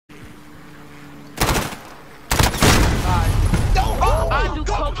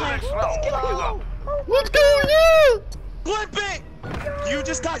next round. What's going on? Flip it! You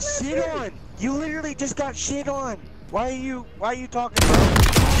just got shit on. You literally just got shit on. Why are you talking, bro?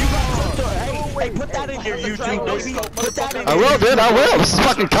 You got hey, put that in your YouTube, baby. Put that in. I will, dude. I will. This is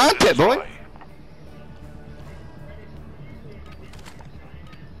fucking content, boy.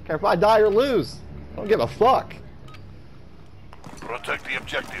 Care if I die or lose. I don't give a fuck. Protect the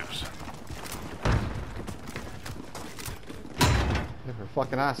objectives. Give her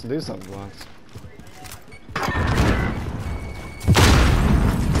fucking ass to do something once.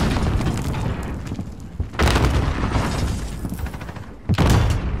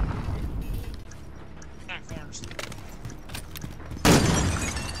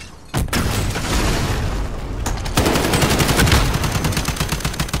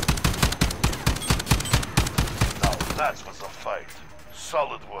 That was a fight.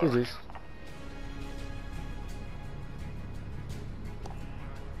 Solid work. GG's.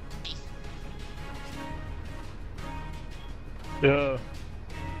 Yeah.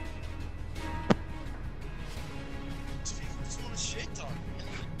 Just want to shit talk.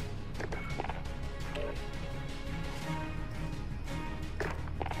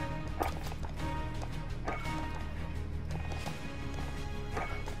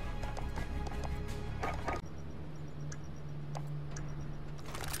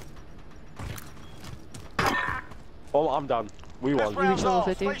 Oh, I'm done. We won. You reach level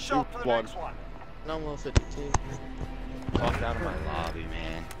 50? We won. No, I'm level 52. Fuck out of my lobby,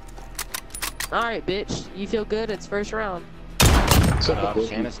 man. Alright, bitch. You feel good? It's first round.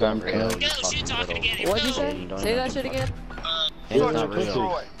 Shannon's not real. You fucking little. What'd you say? Say that shit again? Shannon's not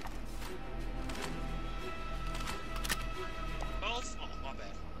real.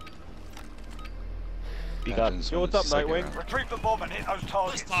 You got Yo, what's up, Nightwing? Retrieve the bomb and hit those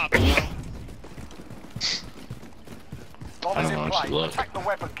targets. Bomb is in play. Attack the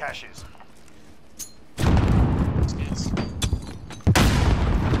weapon caches.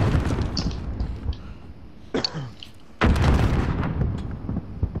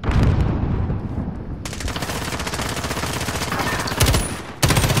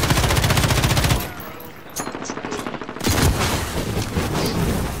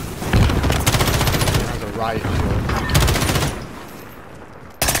 Right.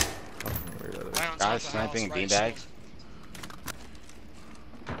 guys sniping and beanbags.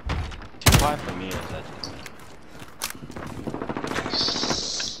 2-5 for me is that.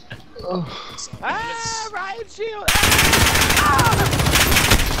 Ah, Ryan Shield!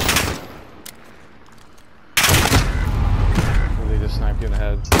 They just sniped you in the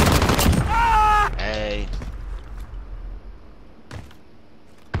head. Hey.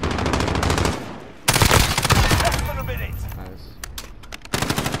 Nice.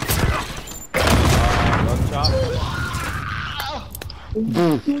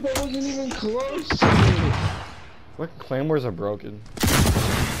 Dude, that wasn't even close to me. What claymores are broken?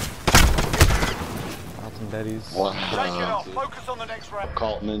 Alton Betty's. Wow. Shake it off. Focus on the next round.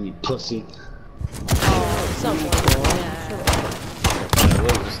 Cartman, you pussy. Oh, someone's mad. It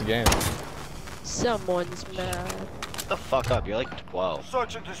was just a game. Someone's mad. Shut the fuck up, you're like 12.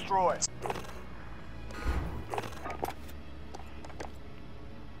 Search and destroy.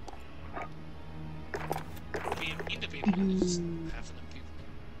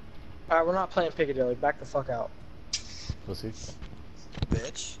 Alright, we're not playing Piccadilly. Back the fuck out. Pussy.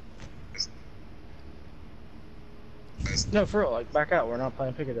 Bitch. No, for real. Like, back out. We're not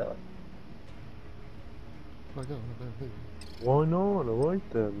playing Piccadilly. Why not? I like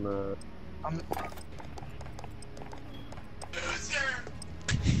that, man.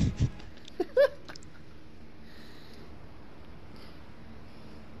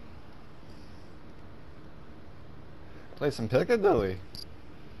 Play some Piccadilly.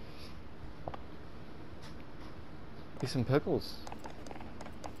 Eat some pickles.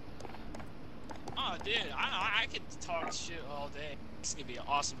 Oh, dude, I could talk shit all day. It's gonna be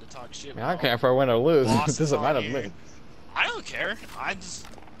awesome to talk shit. I mean, I don't care if I win or lose. It doesn't matter to me. I don't care. I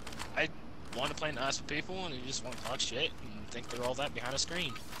want to play nice with people and you just want to talk shit and think they're all that behind a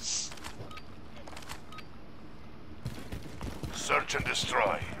screen. Search and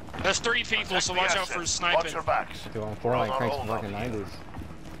destroy. There's 3 people, so watch out for sniping. Watch your backs. Dude, on 4 like cranks from fucking 90s.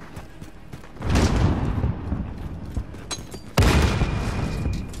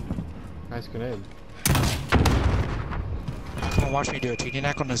 Nice grenade. Watch me do a TD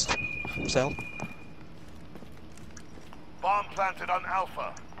neck on his cell. Bomb planted on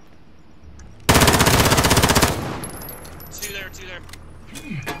Alpha. 2 there, 2 there.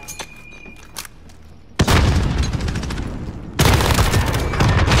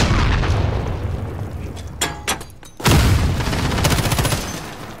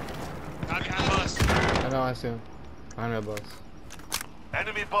 I see him. Behind red bus.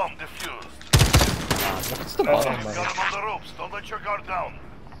 Enemy bomb defused. What's the bottom? You've got him on the ropes. Don't let your guard down.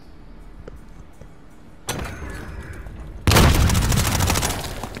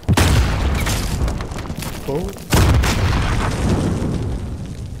 Oh.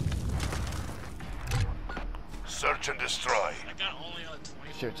 Search and destroy. I got only on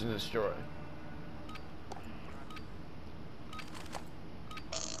 20. Search and destroy.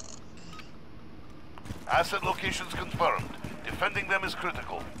 Asset locations confirmed. Defending them is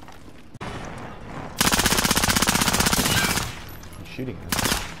critical. He's shooting him.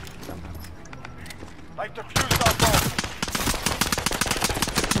 Like defused our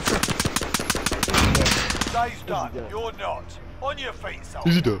bomb. Day's done. You're not. On your feet, soldier.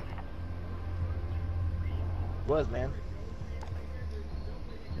 Easy done. Was, man.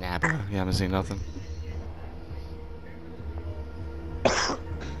 Nah, bro. You haven't seen nothing.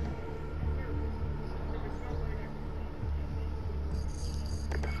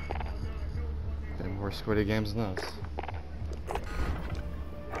 Been more squiddy games than this.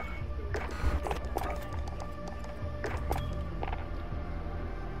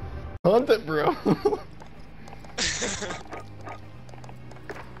 Hunt it, bro.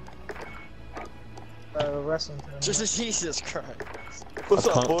 Wrestling. Jesus Christ. What's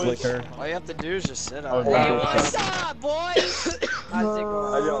up, boys? All you have to do is just sit on Hey, it. what's up, boys? How's it How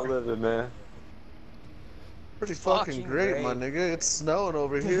going? y'all living, man? Pretty fucking great, my nigga. It's snowing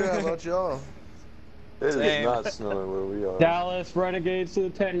over here. How about y'all? It is Same. not snowing where we are. Dallas Renegades to the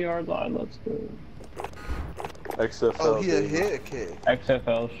 10-yard line. Let's go. XFL. Oh, he a baby. hit kid.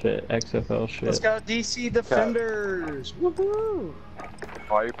 XFL shit. XFL shit. Let's go DC Defenders. Woohoo!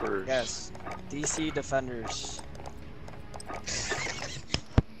 Vipers. Yes. DC Defenders.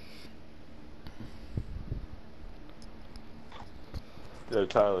 Yeah,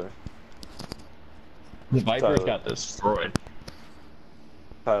 Tyler. The Vipers Tyler. got destroyed.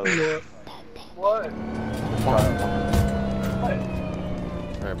 Tyler. What?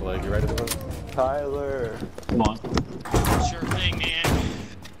 Alright, Blake, you ready to vote? Tyler. Come on. Sure thing, man.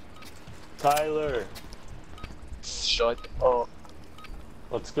 Tyler. Shut up.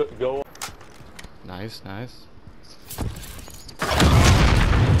 Let's go. Nice, nice.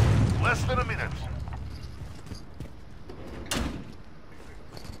 Less than a minute.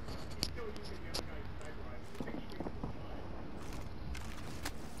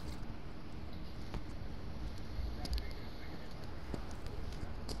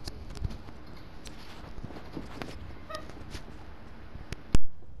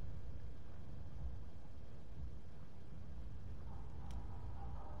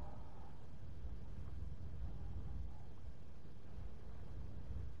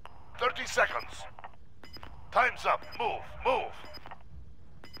 Seconds. Time's up. Move.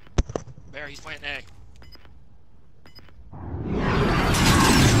 Bear, he's playing A.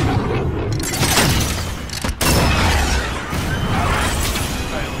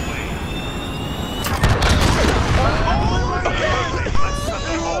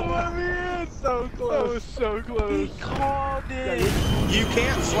 So close. So close. He called it. You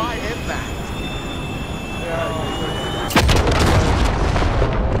can't slide impact.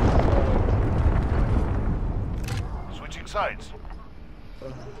 Switching sides.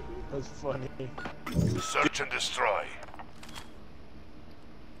 That's funny. Search and destroy.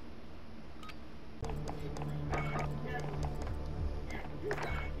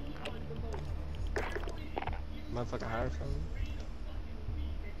 Motherfucker hired from him.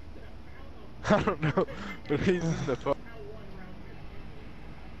 I don't know, but he's the fuck.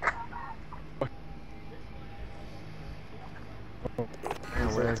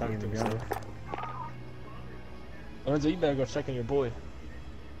 Where's he gonna go? Lorenzo, you better go check on your boy.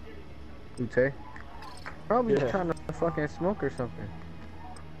 Ute? Probably Yeah. trying to fucking smoke or something.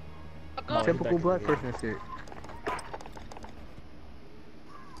 Oh, Typical back black in person shit.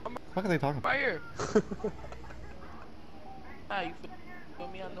 What are they talking about? Right here. Ah, you feel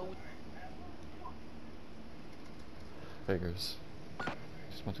me? I know. Figures.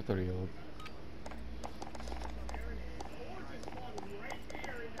 Just went to 30-year-old.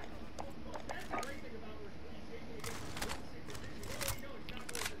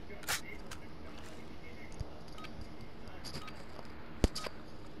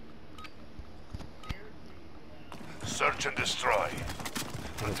 Search and destroy.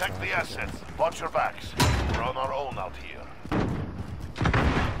 Protect the assets. Watch your backs. We're on our own out here.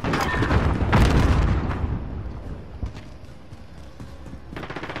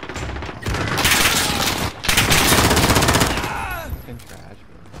 Fucking trash,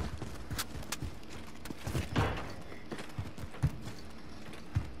 bro.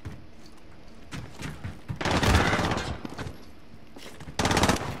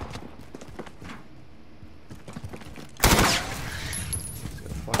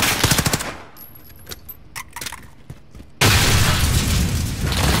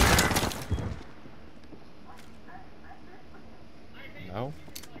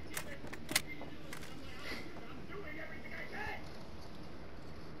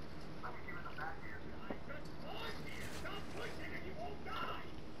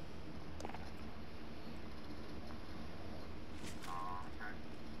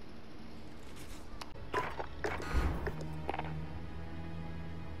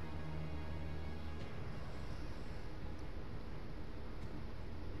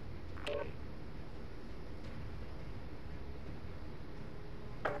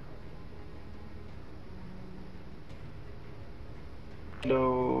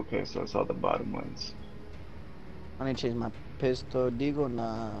 window. Okay, so it's all the bottom ones. I need to change my pistol. Deagle,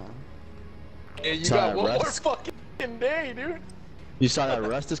 nah. And you Saw got that one more rust? fucking day, dude. You saw that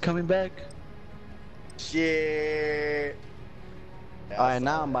Rust is coming back? Shit. Alright,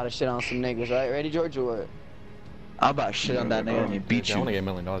 now I'm about to shit on some niggas, right? Ready, George, or what? I'm about to shit on that nigga and he beat I you. want to get $1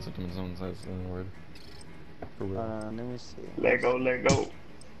 million if them in zones. That's the word. For real. Let me see. Let go, let go.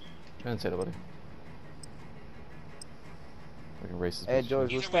 I didn't say that, buddy. Like a racist. Hey, bitch.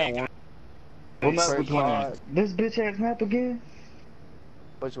 George, what's that one? What map First we playing? card. This bitch ass map again?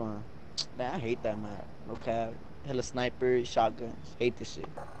 Which one? Man, I hate that map. No cap. Hella snipers, shotguns. Hate this shit.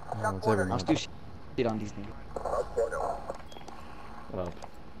 No, it's every I'm map. still shit on these niggas. What up?